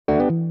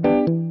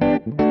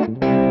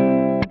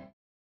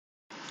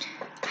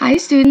Hi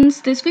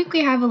students, this week we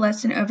have a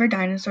lesson over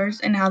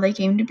dinosaurs and how they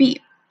came to be.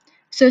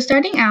 So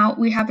starting out,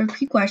 we have a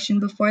pre-question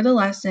before the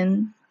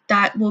lesson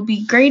that will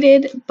be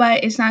graded,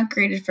 but it's not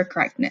graded for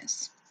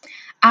correctness.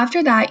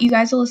 After that, you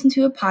guys will listen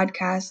to a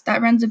podcast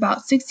that runs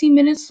about 16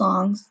 minutes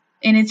long,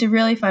 and it's a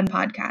really fun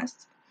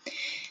podcast.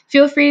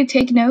 Feel free to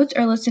take notes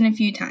or listen a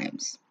few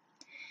times.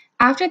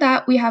 After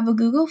that, we have a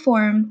Google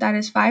form that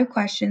is 5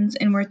 questions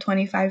and worth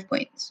 25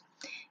 points.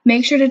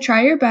 Make sure to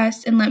try your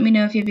best and let me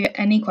know if you have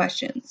any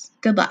questions.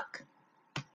 Good luck.